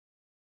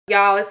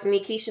Y'all, it's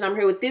me, Keisha, and I'm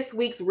here with this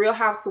week's Real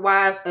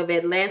Housewives of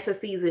Atlanta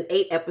Season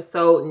 8,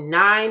 Episode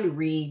 9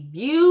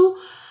 review.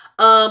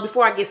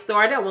 Before I get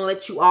started, I want to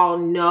let you all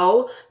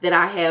know that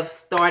I have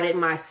started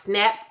my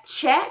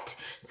Snapchat.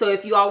 So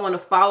if you all want to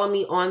follow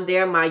me on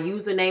there, my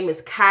username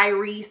is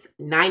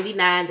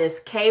Kyrese99. That's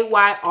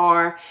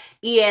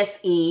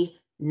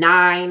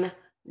KYRESE99.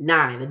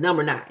 The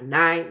number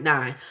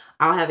 999.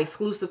 I'll have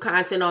exclusive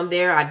content on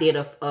there. I did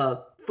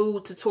a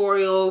food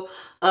tutorial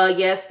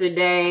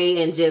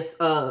yesterday, and just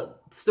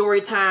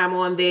story time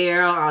on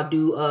there. I'll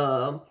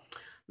do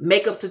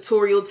makeup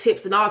tutorial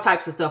tips and all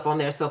types of stuff on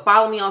there. So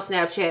follow me on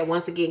Snapchat.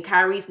 Once again,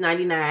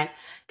 Kyrese99,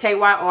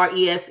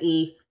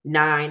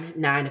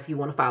 KYRESE99 if you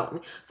want to follow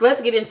me. So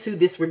let's get into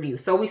this review.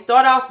 So we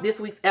start off this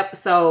week's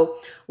episode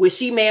with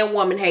She Man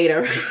Woman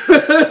Hater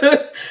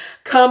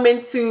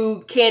coming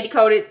to Candy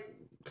Coated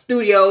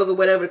Studios or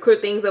whatever to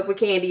clear things up with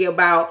Candy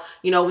about,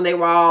 when they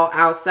were all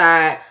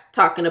outside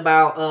talking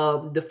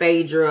about the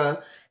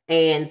Phaedra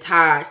and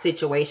Todd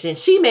situation.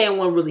 She Man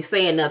wasn't really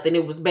saying nothing.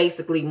 It was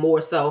basically more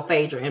so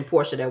Phaedra and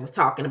Portia that was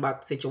talking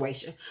about the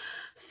situation.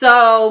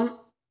 So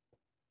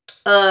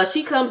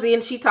she comes in,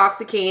 she talks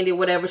to Candy,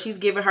 whatever. She's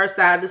giving her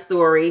side of the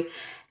story.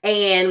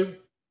 And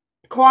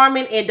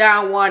Carmen and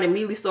Don Juan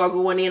immediately start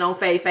going in on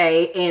Faye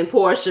Faye and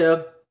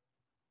Portia.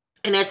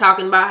 And they're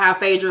talking about how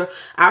Phaedra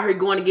out here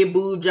going to get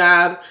boob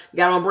jobs,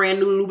 got on brand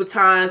new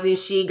Louboutins and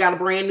shit, got a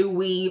brand new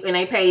weave, and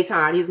they paid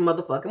Todd his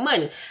motherfucking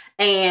money.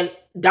 And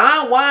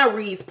Don Juan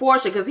reads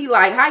Portia because he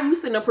like, how you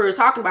sitting up here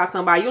talking about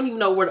somebody? You don't even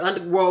know where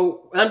the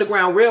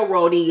Underground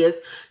Railroad is.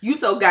 You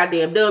so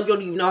goddamn dumb. You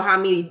don't even know how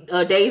many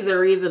days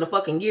there is in a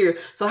fucking year.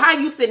 So how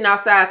you sitting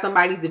outside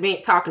somebody's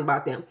event talking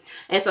about them?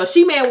 And so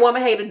She Man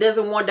Woman Hater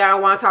doesn't want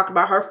Don Juan to talk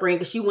about her friend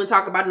because she wouldn't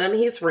talk about none of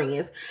his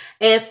friends.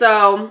 And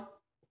so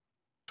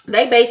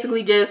they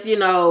basically just, there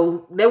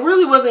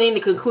really wasn't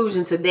any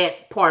conclusion to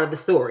that part of the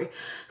story.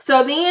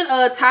 So then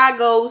Ty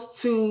goes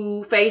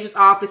to Phaedra's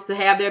office to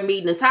have their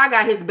meeting, and Ty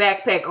got his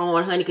backpack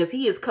on, honey, because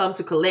he has come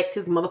to collect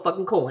his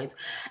motherfucking coins.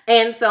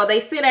 And so they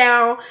sit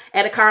down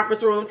at a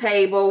conference room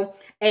table,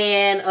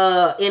 and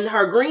in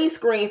her green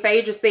screen,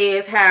 Phaedra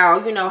says how,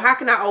 how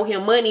can I owe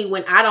him money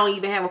when I don't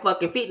even have a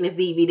fucking fitness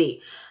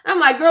DVD? I'm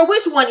like, girl,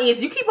 which one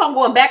is? You keep on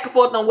going back and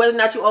forth on whether or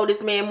not you owe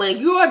this man money.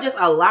 You are just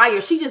a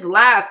liar. She just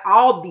lies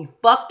all the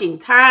fucking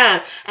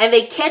time. And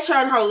they catch her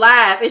in her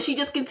lies. And she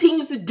just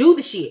continues to do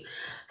the shit.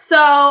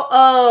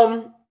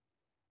 So,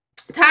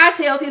 Ty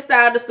tells his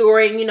side of the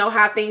story and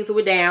how things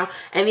went down.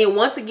 And then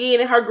once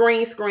again in her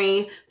green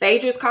screen,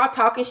 Phaedra's caught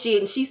talking shit,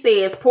 and she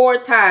says,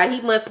 poor Ty,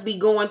 he must be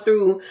going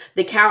through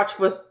the couch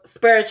for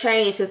spare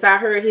change since I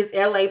heard his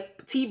LA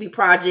TV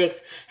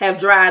projects have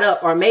dried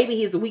up, or maybe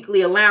his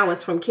weekly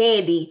allowance from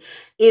Candy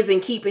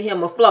isn't keeping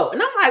him afloat.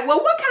 And I'm like, well,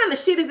 what kind of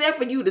shit is that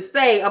for you to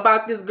say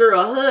about this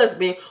girl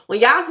husband when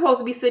y'all supposed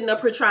to be sitting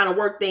up here trying to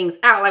work things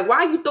out? Like,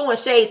 why are you throwing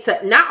shade to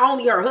not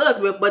only her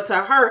husband, but to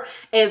her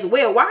as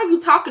well? Why are you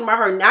talking about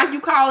her? Now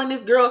you calling this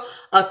girl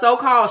a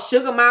so-called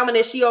sugar mama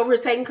that she over here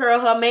taking care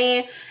of her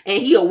man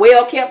and he a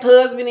well-kept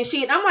husband and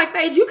shit. I'm like,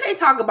 Paige, you can't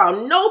talk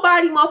about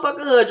nobody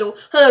motherfucking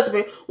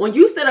husband when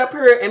you sit up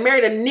here and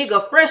married a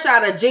nigga fresh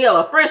out of jail,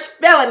 a fresh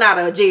felon out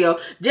of jail,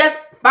 just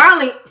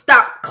finally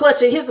stop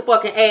clutching his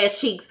fucking ass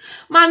cheeks.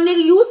 My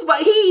nigga,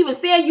 he even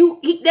said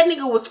that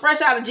nigga was fresh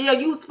out of jail.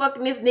 You was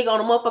fucking this nigga on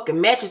a motherfucking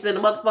mattress in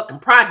the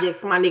motherfucking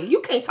projects, my nigga.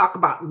 You can't talk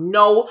about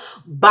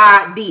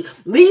nobody.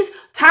 At least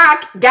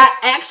Ty got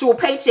actual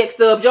paycheck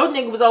stubs. Your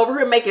nigga was over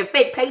here making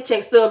fake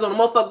paycheck stubs on the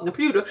motherfucking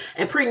computer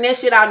and printing that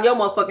shit out in your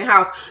motherfucking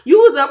house.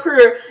 You was up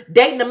here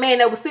dating a man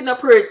that was sitting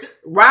up here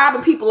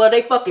robbing people of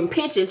their fucking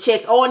pension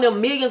checks, owing them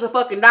millions of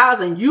fucking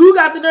dollars, and you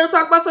got the nerve to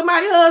talk about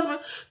somebody's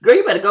husband? Girl,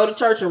 you better go to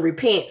church and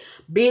repent,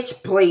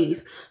 bitch,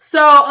 please.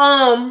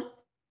 So,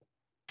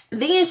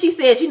 then she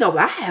says,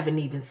 I haven't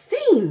even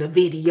seen the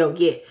video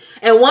yet.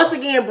 And once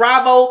again,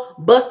 Bravo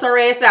bust her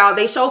ass out.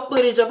 They show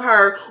footage of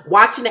her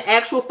watching the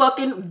actual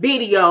fucking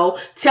video,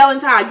 telling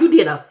Ty, you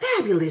did a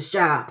fabulous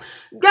job.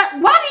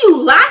 God, why do you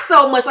lie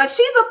so much? Like,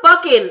 she's a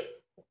fucking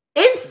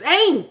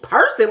insane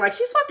person. Like,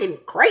 she's fucking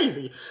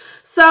crazy.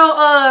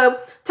 So,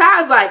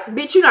 Ty's like,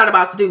 bitch, you're not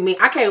about to do me.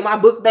 I came with my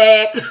book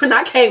bag, and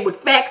I came with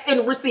facts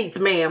and receipts,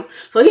 ma'am.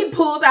 So he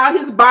pulls out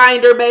his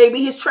binder,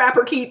 baby, his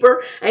trapper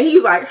keeper, and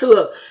he's like,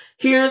 look,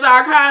 here's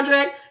our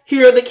contract.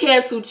 Here are the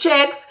canceled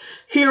checks.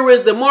 Here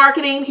is the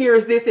marketing. Here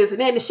is this,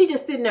 and that. And she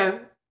just sitting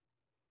there.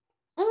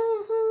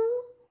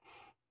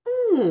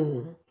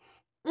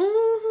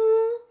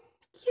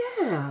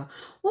 Yeah.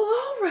 Well,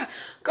 all right.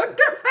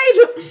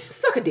 Phaedra,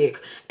 suck a dick.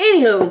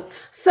 Anywho,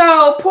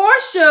 so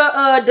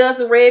Portia does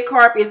the red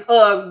carpet, is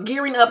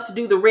gearing up to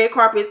do the red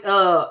carpet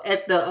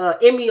at the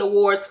Emmy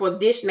Awards for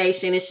Dish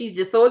Nation, and she's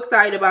just so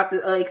excited about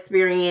the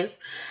experience.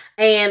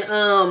 And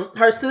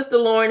her sister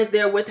Lauren is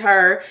there with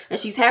her, and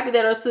she's happy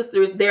that her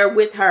sister is there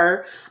with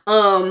her.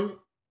 And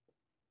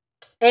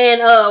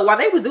while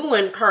they was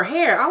doing her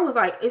hair, I was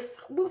like, is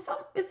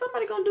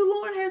somebody gonna do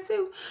Lauren hair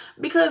too?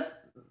 Because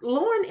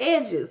Lauren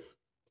edges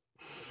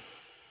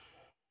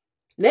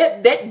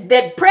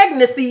That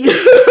pregnancy,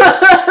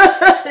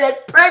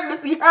 that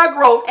pregnancy, her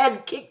growth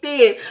hadn't kicked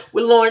in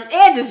with Lauren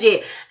edges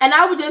yet. And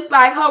I was just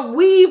like, her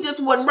weave just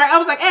wasn't right. I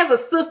was like, as a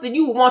sister,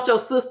 you would want your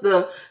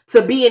sister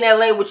to be in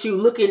LA with you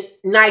looking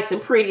nice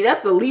and pretty.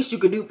 That's the least you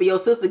could do for your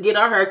sister. Get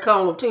her hair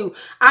combed too.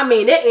 I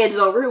mean, that edges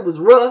over here was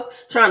rough,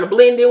 trying to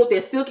blend in with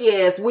that silky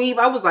ass weave.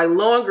 I was like,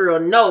 Lauren, girl,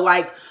 no.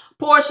 Like,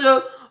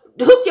 Portia,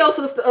 hook your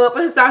sister up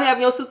and stop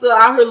having your sister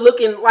out here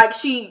looking like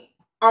she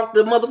off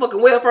the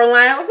motherfucking welfare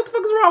line. What the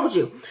fuck is wrong with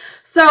you?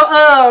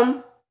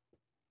 So,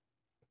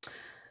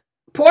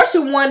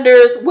 Portia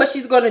wonders what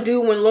she's gonna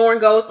do when Lauren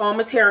goes on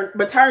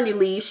maternity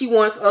leave. She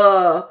wants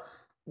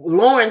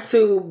Lauren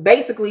to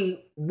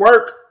basically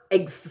work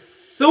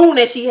soon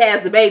as she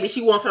has the baby.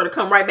 She wants her to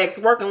come right back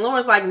to work, and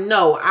Lauren's like,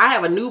 no, I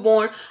have a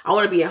newborn. I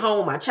want to be at home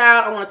with my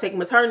child. I want to take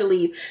maternity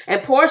leave.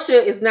 And Portia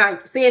is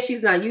not saying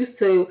she's not used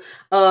to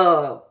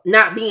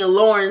not being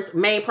Lauren's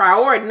main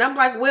priority. And I'm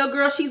like, well,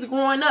 girl, she's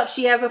growing up.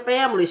 She has a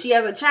family. She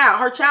has a child.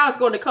 Her child's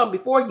going to come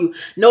before you.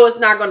 No, it's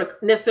not going to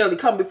necessarily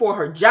come before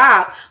her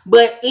job,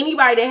 but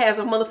anybody that has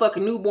a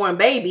motherfucking newborn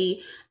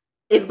baby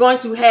is going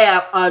to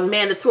have a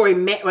mandatory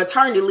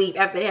maternity leave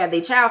after they have their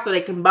child, so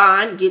they can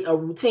bond, get a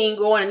routine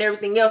going, and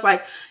everything else.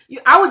 Like,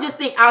 I would just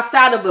think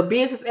outside of a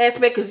business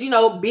aspect, because, you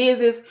know,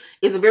 business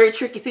is a very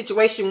tricky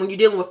situation when you're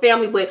dealing with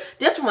family, but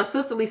just from a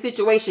sisterly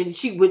situation,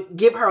 she would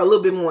give her a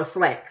little bit more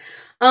slack.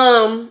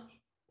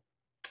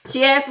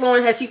 She asked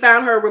Lauren, has she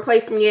found her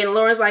replacement yet? And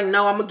Lauren's like,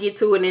 no, I'm going to get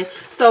to it. And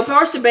so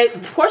Portia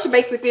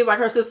basically feels like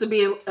her sister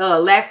being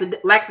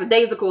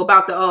lackadaisical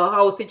about the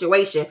whole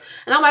situation.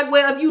 And I'm like,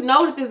 well, if you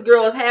know that this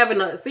girl is having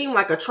seem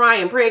like a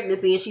trying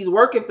pregnancy and she's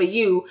working for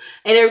you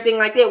and everything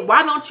like that,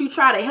 why don't you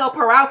try to help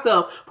her out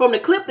some? From the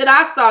clip that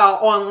I saw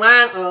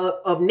online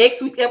of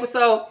next week's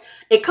episode,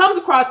 it comes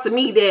across to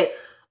me that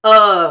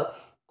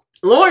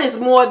Lauren is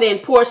more than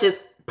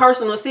Portia's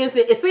personal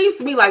assistant. It seems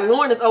to me like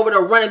Lauren is over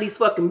there running these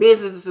fucking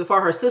businesses for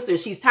her sister.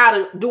 She's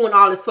tired of doing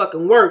all this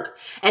fucking work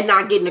and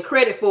not getting the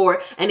credit for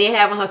it, and then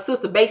having her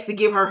sister basically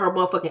give her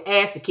motherfucking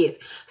ass to kiss.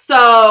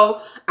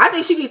 So I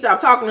think she needs to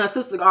stop talking to her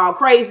sister all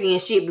crazy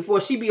and shit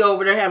before she be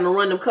over there having to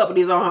run them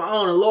companies on her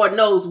own. And Lord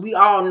knows, we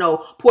all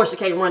know Portia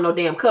can't run no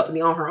damn company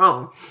on her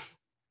own.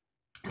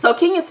 So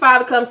Kenyon's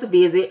father comes to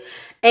visit,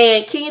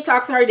 and Kenyon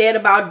talks to her dad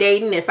about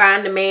dating and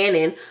finding a man.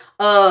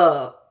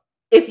 And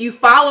if you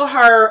follow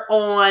her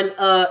on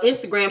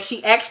Instagram,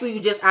 she actually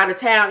was just out of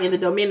town in the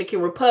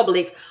Dominican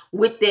Republic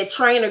with that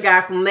trainer guy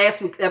from last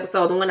week's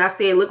episode. The one I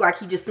said looked like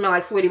he just smelled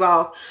like sweaty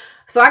balls.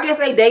 So I guess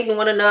they dating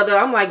one another.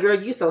 I'm like,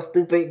 girl, you so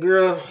stupid,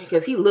 girl,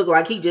 because he looked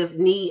like he just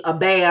need a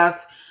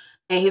bath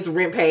and his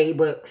rent paid.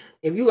 But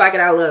if you like it,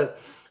 I love it.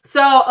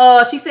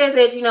 So she says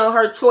that, you know,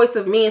 her choice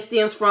of men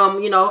stems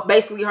from, you know,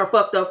 basically her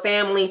fucked up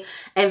family,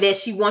 and that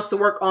she wants to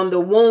work on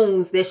the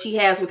wounds that she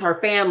has with her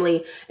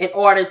family in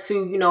order to,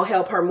 you know,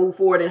 help her move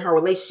forward in her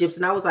relationships.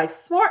 And I was like,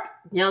 smart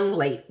young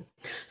lady.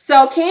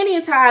 So Kandi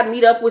and Todd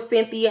meet up with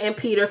Cynthia and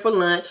Peter for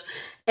lunch.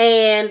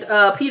 And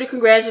Peter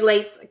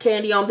congratulates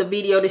Kandi on the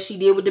video that she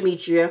did with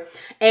Demetria.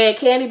 And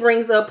Kandi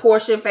brings up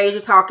Portia and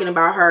Phaedra talking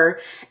about her.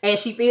 And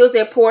she feels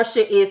that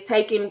Portia is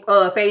taking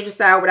Phaedra's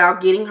side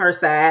without getting her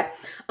side.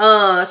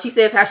 She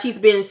says how she's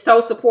been so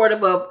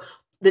supportive of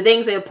the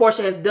things that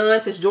Portia has done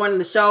since joining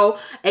the show,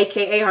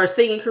 aka her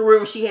singing career.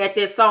 When she had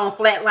that song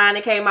Flatline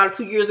that came out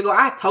 2 years ago,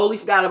 I totally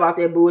forgot about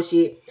that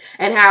bullshit.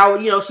 And how,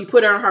 you know, she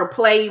put her on her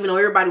play, even though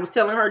everybody was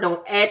telling her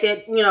don't add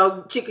that, you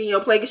know, chick in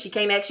your play because she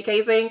can't act, she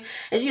can't sing.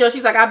 And, you know,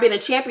 she's like, I've been a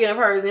champion of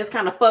hers, and it's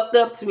kind of fucked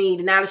up to me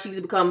now that she's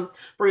become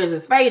friends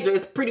with Phaedra.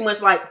 It's pretty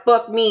much like,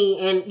 fuck me,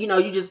 and, you know,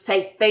 you just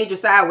take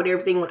Phaedra's side with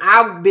everything when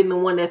I've been the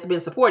one that's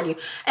been supporting you.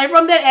 And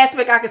from that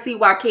aspect, I can see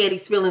why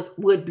Kandi's feelings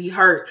would be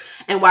hurt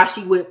and why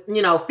she would,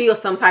 you know, feel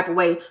some type of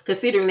way,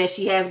 considering that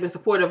she has been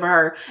supportive of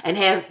her and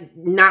has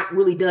not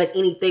really done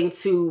anything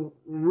to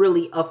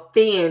really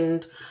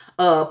offend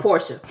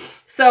Portia.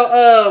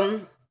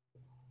 So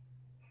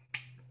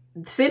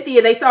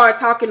Cynthia, they started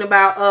talking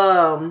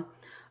about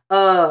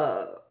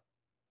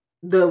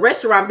the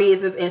restaurant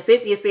business, and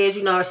Cynthia says,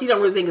 you know, she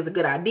don't really think it's a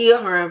good idea.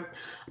 Her and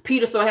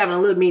Peter start having a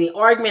little mini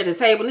argument at the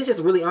table, and it's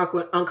just really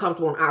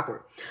uncomfortable and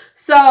awkward.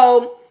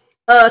 So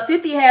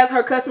Cynthia has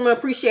her customer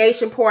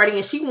appreciation party,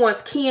 and she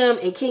wants Kim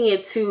and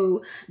Kenya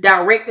to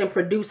direct and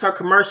produce her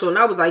commercial. And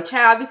I was like,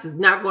 child, this is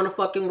not going to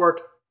fucking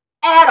work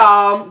at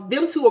all.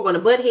 Them two are going to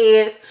butt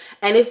heads,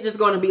 and it's just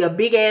going to be a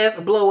big ass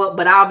blow up,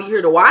 but I'll be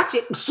here to watch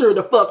it. Sure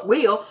the fuck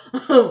will.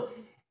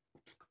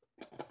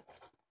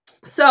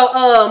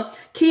 So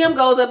Kim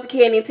goes up to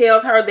Kandi and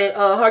tells her that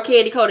her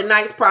Candy Coated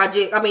Nights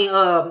products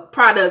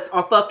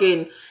are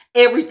fucking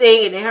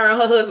everything, and then her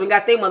and her husband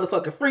got their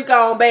motherfucking freak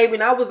on, baby.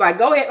 And I was like,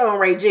 go ahead on,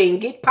 Ray Jean,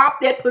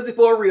 pop that pussy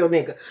for a real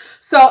nigga.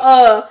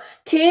 So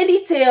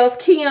Kandi tells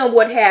Kim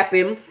what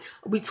happened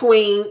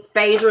between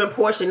Phaedra and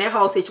Portia and that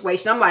whole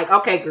situation. I'm like,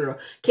 okay, girl,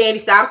 Kandi,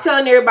 stop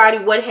telling everybody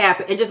what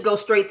happened and just go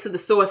straight to the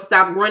source and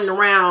stop running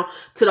around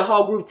to the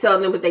whole group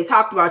telling them that they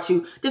talked about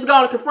you. Just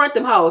go and confront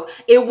them hoes.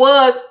 It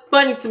was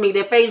funny to me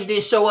that Phaedra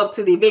didn't show up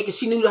to the event because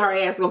she knew that her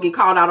ass was gonna get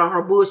called out on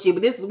her bullshit.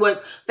 But this is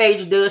what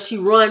Phaedra does. She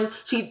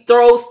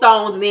throws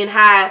stones and then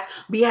hides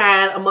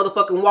behind a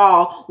motherfucking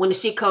wall when the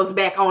shit comes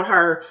back on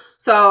her.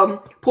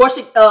 So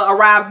Portia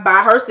arrived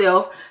by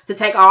herself to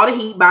take all the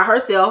heat by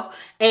herself,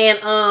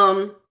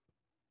 and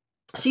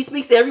she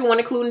speaks to everyone,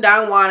 including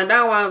Don Juan, and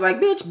Don Juan was like,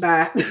 bitch,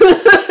 bye.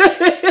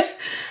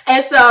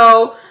 And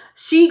so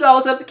she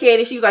goes up to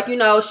Kandi. She was like,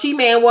 she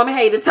man, woman,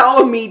 hater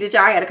told me that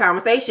y'all had a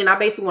conversation. I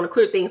basically want to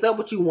clear things up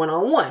with you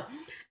one-on-one.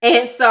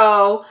 And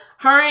so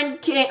her and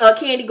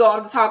Kandi go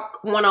off to talk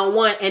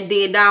one-on-one, and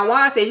then Don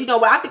Juan says, you know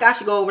what, I think I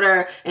should go over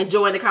there and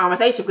join the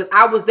conversation because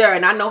I was there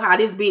and I know how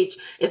this bitch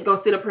is going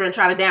to sit up here and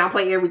try to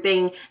downplay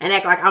everything and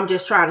act like I'm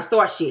just trying to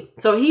start shit.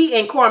 So he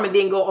and Carmen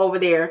then go over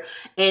there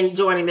and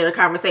joining their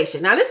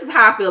conversation. Now, this is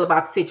how I feel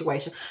about the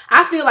situation.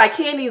 I feel like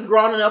Kandi is a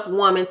grown enough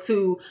woman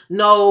to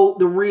know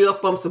the real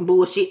from some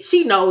bullshit.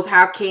 She knows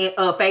how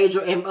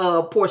Phaedra and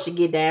Portia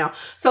get down.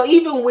 So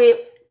even with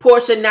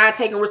Portia not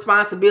taking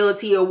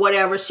responsibility or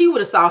whatever, she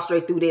would have saw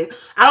straight through this.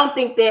 I don't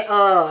think that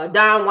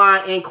Don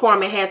Juan and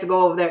Carmen had to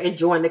go over there and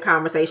join the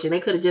conversation. They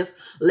could have just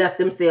left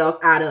themselves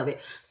out of it.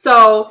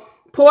 So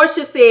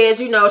Portia says,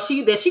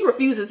 she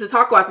refuses to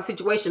talk about the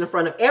situation in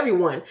front of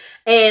everyone.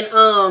 And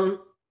Kandi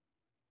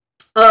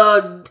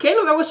was like,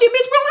 well, shit,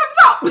 bitch, we don't have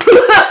to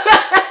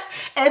talk.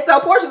 And so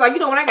Portia's like,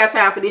 when I got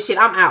time for this shit,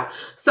 I'm out.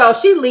 So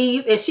she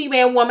leaves, and she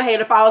man woman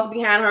hater follows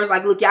behind her. Is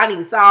like, look, y'all need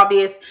to solve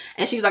this.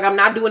 And she's like, I'm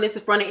not doing this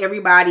in front of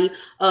everybody.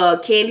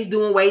 Candy's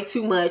doing way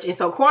too much. And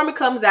so Carmen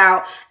comes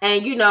out,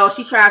 and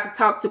she tries to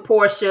talk to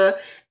Portia.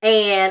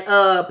 And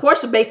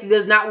Portia basically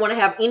does not want to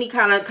have any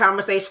kind of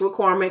conversation with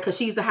Carmen because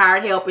she's the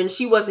hired help, and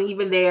she wasn't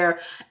even there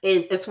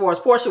as far as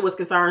Portia was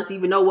concerned to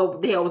even know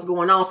what the hell was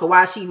going on. So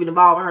why is she even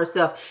involving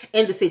herself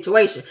in the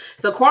situation?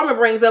 So Carmen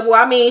brings up,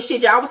 well, I mean,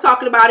 shit, y'all was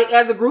talking about it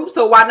as a group,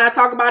 so why not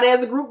talk about it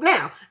as a group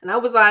now? And I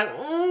was like,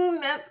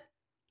 that's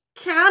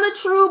kind of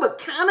true, but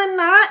kind of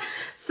not.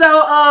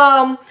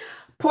 So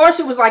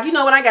Portia was like,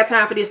 what, I got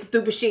time for this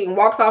stupid shit, and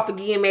walks off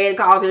again, mad, and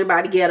calls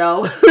everybody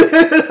ghetto.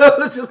 I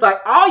was just like,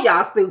 all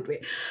y'all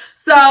stupid.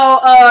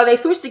 So they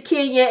switched to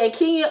Kenya, and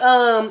Kenya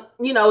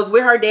is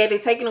with her dad. They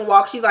taking a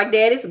walk. She's like,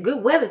 Dad, it's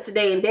good weather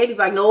today. And Daddy's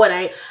like, no, it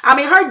ain't. I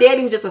mean, her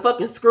daddy was just a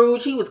fucking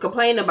Scrooge. He was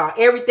complaining about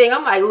everything.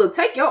 I'm like, look,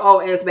 take your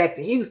old ass back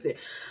to Houston.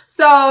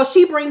 So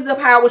she brings up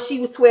how when she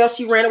was 12,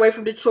 she ran away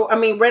from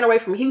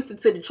Houston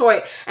to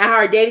Detroit, and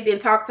her daddy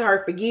didn't talk to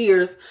her for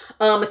years.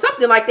 And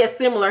something like that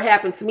similar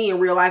happened to me in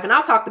real life, and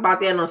I talked about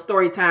that on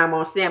story time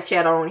on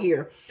Snapchat on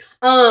here.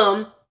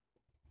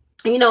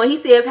 He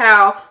says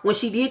how when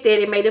she did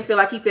that, it made him feel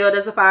like he failed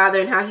as a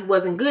father and how he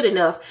wasn't good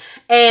enough.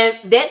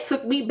 And that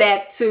took me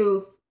back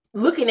to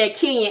looking at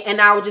Kenya, and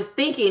I was just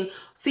thinking,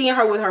 seeing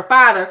her with her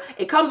father,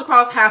 it comes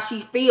across how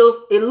she feels.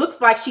 It looks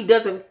like she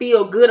doesn't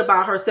feel good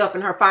about herself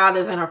in her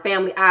father's and her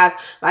family eyes.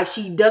 Like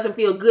she doesn't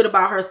feel good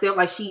about herself.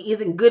 Like she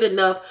isn't good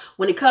enough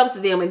when it comes to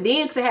them. And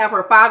then to have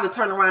her father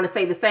turn around and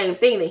say the same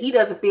thing, that he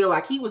doesn't feel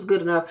like he was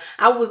good enough.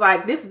 I was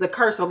like, this is a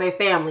curse on their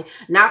family.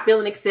 Not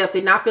feeling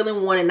accepted, not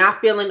feeling wanted, not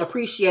feeling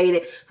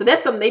appreciated. So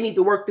that's something they need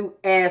to work through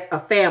as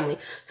a family.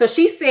 So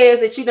she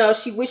says that,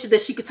 she wishes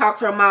that she could talk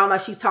to her mom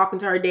like she's talking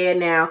to her dad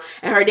now.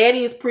 And her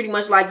daddy is pretty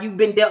much like, you've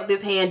been dealt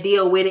this hand,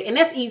 deal with it. And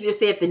that's easier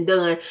said than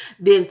done,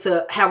 than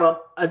to have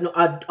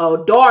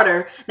a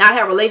daughter not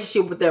have a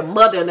relationship with their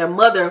mother, and their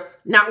mother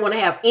not want to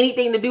have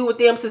anything to do with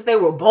them since they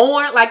were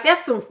born. Like,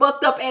 that's some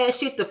fucked up ass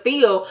shit to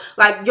feel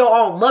like your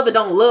own mother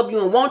don't love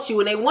you and want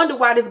you, and they wonder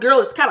why this girl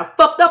is kind of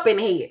fucked up in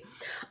the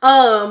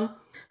head.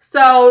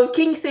 So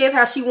King says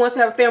how she wants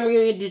to have a family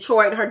reunion in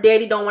Detroit, and her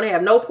daddy don't want to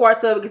have no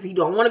parts of it because he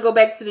don't want to go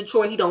back to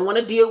Detroit. He don't want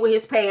to deal with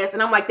his past.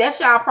 And I'm like, that's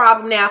y'all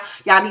problem now.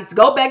 Y'all need to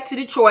go back to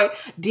Detroit,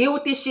 deal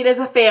with this shit as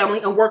a family,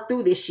 and work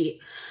through this shit.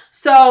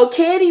 So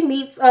Kandi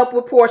meets up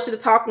with Portia to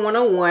talk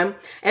one-on-one,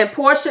 and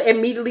Portia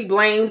immediately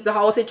blames the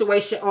whole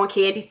situation on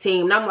Kandi's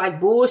team. And I'm like,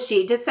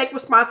 bullshit. Just take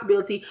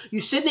responsibility. You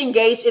shouldn't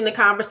engage in the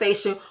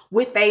conversation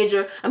with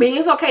Phaedra. I mean,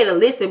 it's okay to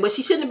listen, but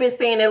she shouldn't have been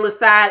saying that little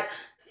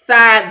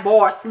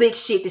sidebar slick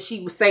shit that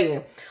she was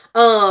saying.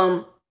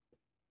 So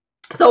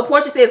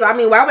Portia says, I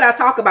mean, why would I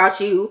talk about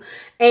you?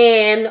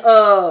 And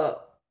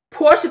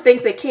Portia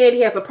thinks that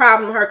Kandi has a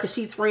problem with her because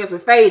she's friends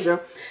with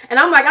Phaedra. And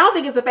I'm like, I don't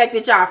think it's the fact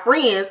that y'all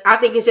friends. I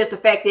think it's just the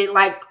fact that,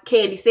 like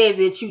Kandi says,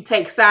 that you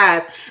take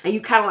sides and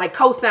you kind of like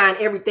co-sign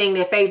everything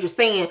that Phaedra's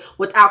saying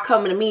without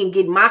coming to me and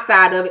getting my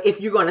side of it, if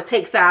you're going to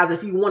take sides,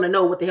 if you want to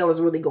know what the hell is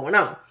really going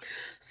on.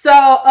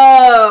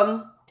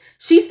 So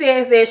she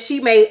says that she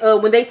may,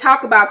 when they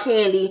talk about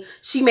Kandi,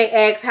 she may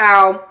ask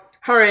how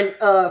her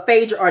and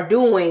Phaedra are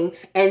doing,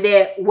 and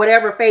that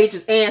whatever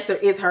Phaedra's answer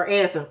is her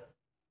answer.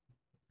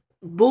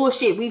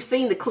 Bullshit. We've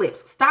seen the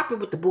clips. Stop it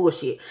with the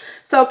bullshit.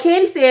 So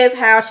Kandi says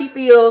how she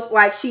feels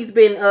like she's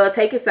been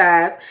taking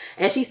sides,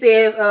 and she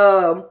says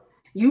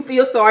You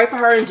feel sorry for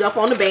her and jump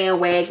on the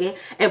bandwagon.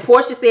 And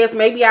Portia says,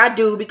 maybe I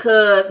do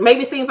because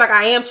maybe it seems like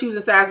I am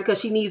choosing sides because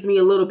she needs me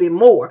a little bit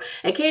more.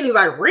 And Kandi's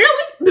like,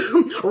 really?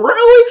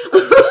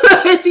 Really?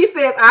 And she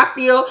says, I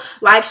feel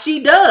like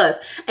she does.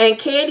 And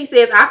Kandi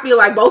says, I feel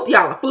like both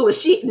y'all are full of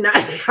shit. And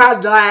I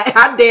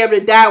damn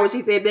near died when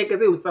she said that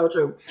because it was so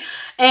true.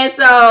 And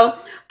so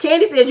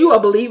Kandi says, you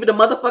are believing the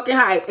motherfucking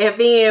hype. And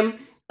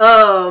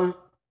then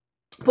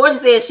Portia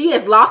says she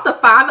has lost the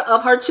father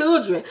of her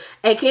children.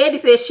 And Kandi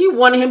says she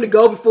wanted him to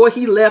go before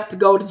he left to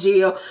go to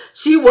jail.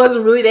 She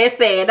wasn't really that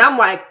sad. I'm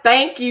like,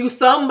 thank you.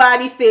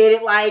 Somebody said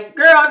it. Like,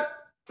 girl,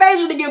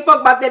 Phaedra didn't give a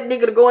fuck about that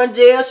nigga to go in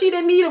jail. She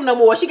didn't need him no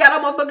more. She got her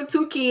motherfucking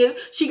 2 kids.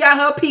 She got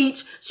her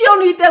Peach. She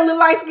don't need that little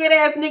light-skinned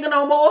ass nigga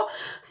no more.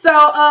 So,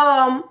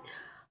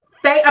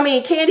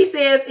 Kandi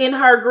says in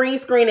her green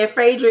screen that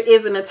Phaedra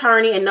is an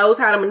attorney and knows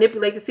how to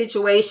manipulate the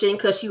situation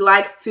because she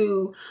likes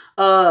to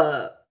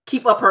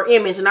keep up her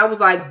image. And I was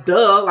like,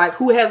 duh, like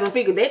who hasn't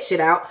figured that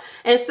shit out?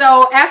 And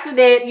so after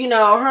that,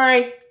 her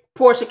and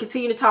Portia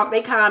continue to talk.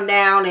 They calm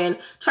down and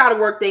try to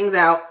work things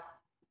out.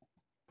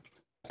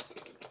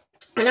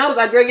 And I was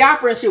like, girl, y'all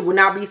friendship will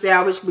not be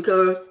salvaged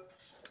because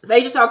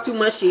they just talk too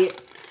much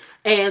shit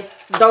and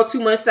throw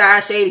too much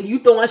side shade, and you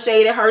throwing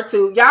shade at her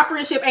too. Y'all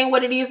friendship ain't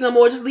what it is no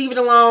more. Just leave it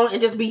alone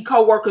and just be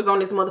co-workers on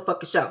this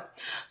motherfucking show.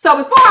 So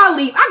before I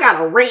leave, I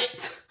got a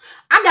rant.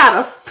 I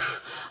got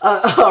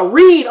a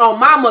read on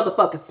my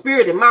motherfucking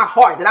spirit and my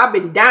heart that I've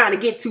been dying to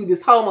get to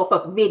this whole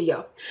motherfucking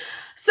video.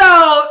 So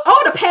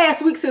over the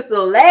past week since the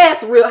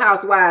last Real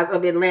Housewives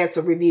of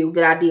Atlanta review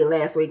that I did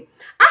last week,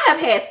 I have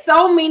had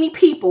so many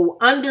people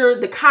under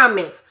the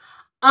comments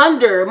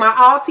under my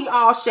All Tea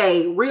All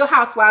Shade Real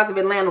Housewives of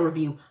Atlanta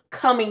review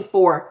coming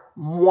for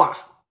moi.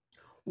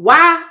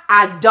 Why?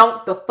 I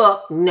don't the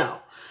fuck know.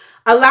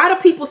 A lot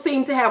of people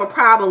seem to have a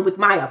problem with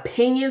my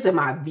opinions and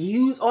my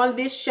views on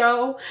this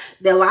show.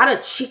 A lot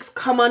of chicks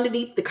come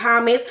underneath the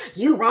comments.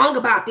 You wrong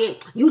about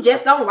that. You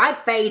just don't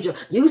like Phaedra.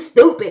 You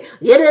stupid.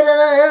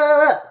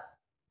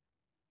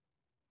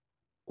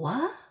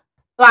 What?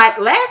 Like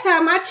last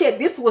time I checked,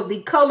 this was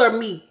the Color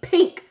Me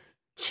Pink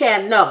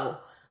channel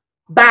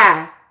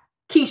by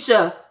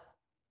Keisha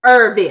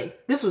Irvin.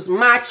 This was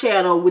my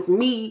channel with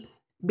me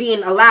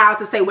being allowed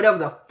to say whatever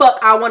the fuck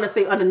I want to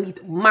say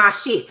underneath my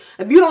shit.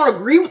 If you don't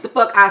agree with the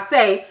fuck I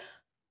say,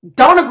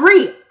 don't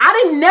agree. I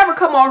didn't never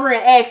come on here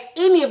and ask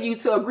any of you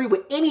to agree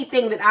with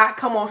anything that I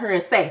come on here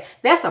and say.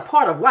 That's a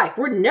part of life.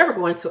 We're never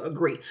going to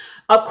agree.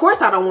 Of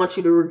course, I don't want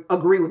you to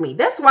agree with me.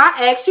 That's why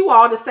I asked you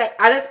all to say,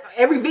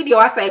 every video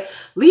I say,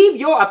 leave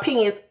your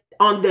opinions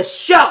on the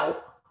show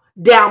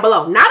down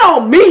below. Not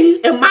on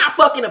me and my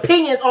fucking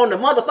opinions on the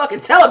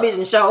motherfucking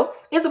television show.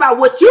 It's about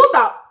what you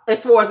thought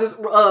as far as this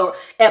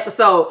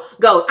episode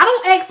goes. I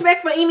don't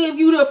expect for any of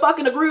you to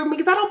fucking agree with me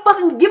because I don't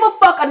fucking give a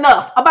fuck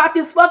enough about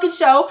this fucking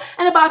show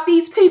and about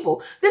these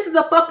people. This is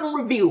a fucking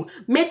review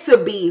meant to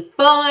be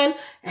fun,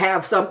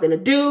 have something to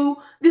do.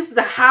 This is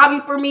a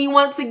hobby for me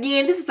once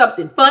again. This is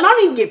something fun. I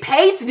don't even get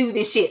paid to do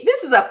this shit.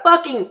 This is a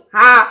fucking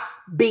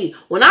hobby.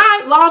 When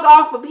I log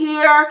off of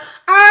here,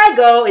 I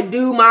go and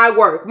do my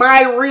work,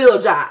 my real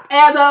job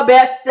as a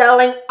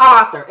best-selling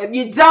author. If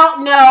you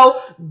don't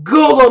know,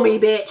 Google me,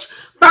 bitch.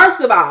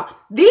 First of all,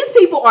 these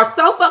people are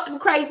so fucking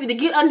crazy to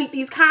get underneath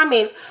these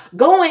comments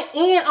going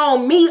in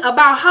on me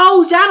about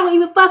hoes y'all don't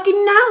even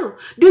fucking know.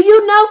 Do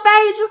you know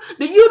Phaedra?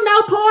 Do you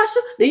know Portia?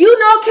 Do you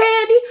know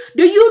Kandi?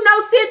 Do you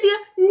know Cynthia?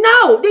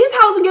 No, these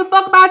hoes don't give a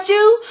fuck about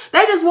you.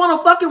 They just want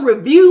a fucking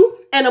review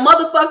and a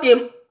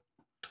motherfucking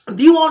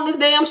view on this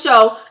damn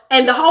show.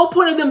 And the whole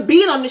point of them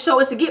being on the show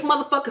is to get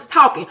motherfuckers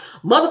talking.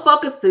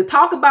 Motherfuckers to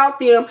talk about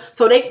them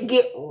so they can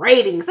get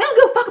ratings. They don't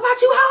give a fuck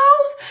about you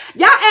hoes.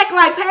 Y'all act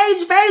like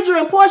Phaedra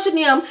and Portia and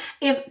them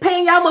is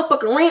paying y'all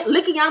motherfucking rent,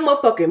 licking y'all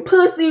motherfucking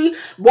pussy,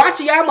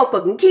 watching y'all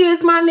motherfucking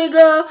kids, my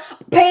nigga,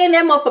 paying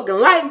that motherfucking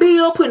light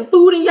bill, putting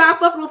food in y'all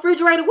fucking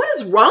refrigerator. What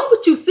is wrong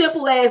with you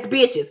simple ass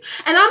bitches?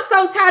 And I'm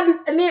so tired.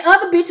 And then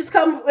other bitches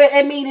come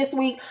at me this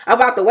week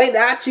about the way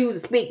that I choose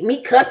to speak.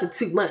 Me cussing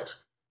too much.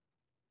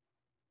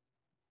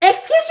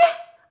 Excuse you?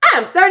 I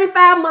am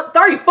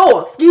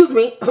 34, excuse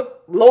me.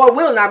 Lord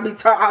will not be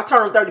I'll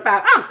turn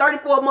 35. I'm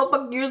 34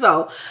 motherfucking years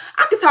old.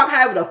 I can talk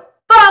however the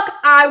fuck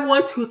I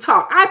want to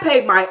talk. I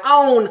paid my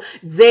own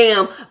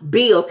damn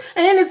bills.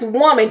 And then this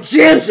woman,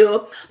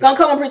 Ginger, gonna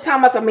come up here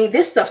talking about,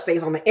 this stuff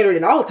stays on the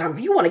internet all the time.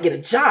 If you want to get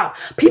a job,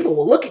 people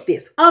will look at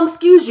this.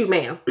 Excuse you,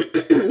 ma'am.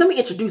 Let me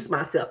introduce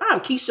myself.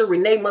 I'm Keisha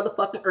Renee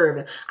motherfucking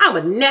Irvin. I'm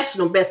a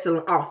national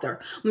best-selling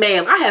author.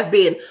 Ma'am, I have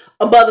been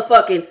a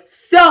motherfucking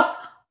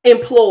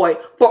self-employed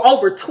for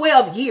over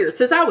 12 years.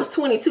 Since I was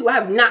 22, I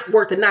have not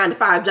worked a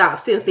 9-to-5 job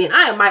since then.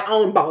 I am my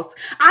own boss.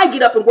 I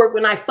get up and work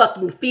when I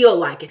fucking feel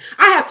like it.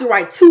 I have to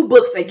write 2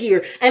 books a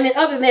year. And then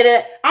other than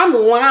that, I'm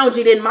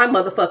lounging in my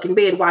motherfucking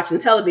bed watching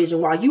television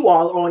while you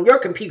all are on your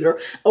computer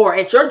or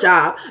at your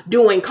job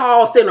doing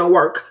call center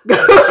work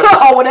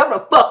or whatever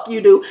the fuck you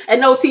do.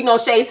 And no tea, no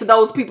shade to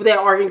those people that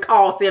are in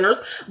call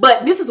centers.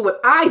 But this is what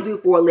I do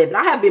for a living.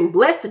 I have been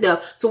blessed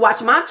enough to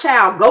watch my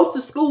child go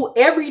to school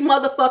every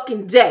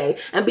motherfucking day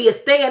and and be a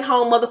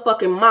stay-at-home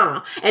motherfucking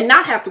mom and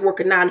not have to work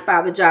a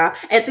 9-to-5 job,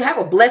 and to have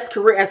a blessed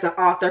career as an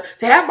author,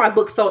 to have my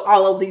book sold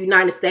all over the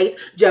United States,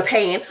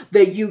 Japan,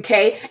 the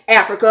UK,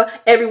 Africa,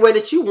 everywhere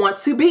that you want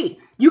to be.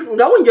 You can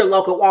go in your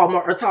local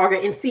Walmart or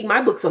Target and see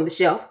my books on the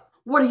shelf.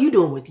 What are you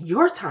doing with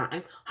your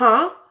time?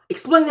 Huh?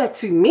 Explain that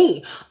to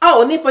me.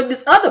 Oh, and then for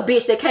this other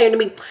bitch that came to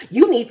me,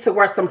 you need to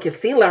wear some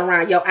concealer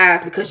around your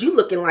eyes because you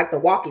looking like the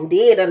Walking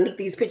Dead underneath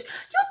these pictures.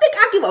 You think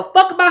I give a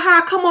fuck about how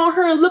I come on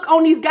here and look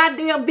on these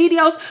goddamn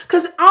videos?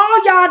 Because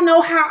all y'all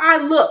know how I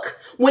look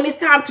when it's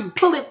time to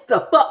pull it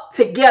the fuck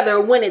together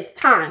when it's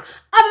time.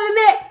 Other than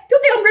that, you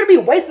think I'm going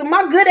to be wasting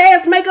my good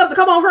ass makeup to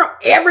come on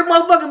here every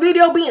motherfucking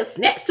video being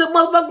snatched to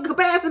motherfucking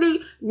capacity?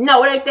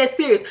 No, it ain't that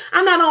serious.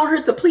 I'm not on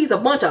here to please a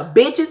bunch of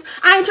bitches.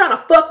 I ain't trying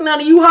to fuck none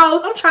of you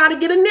hoes. I'm trying to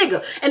get a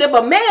nigga. And if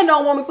a man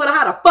don't want me for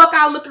how the fuck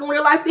I look in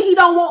real life, then he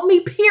don't want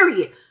me,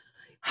 period.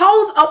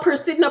 Hoes up here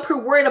sitting up here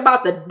worried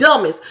about the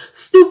dumbest,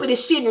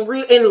 stupidest shit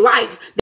in life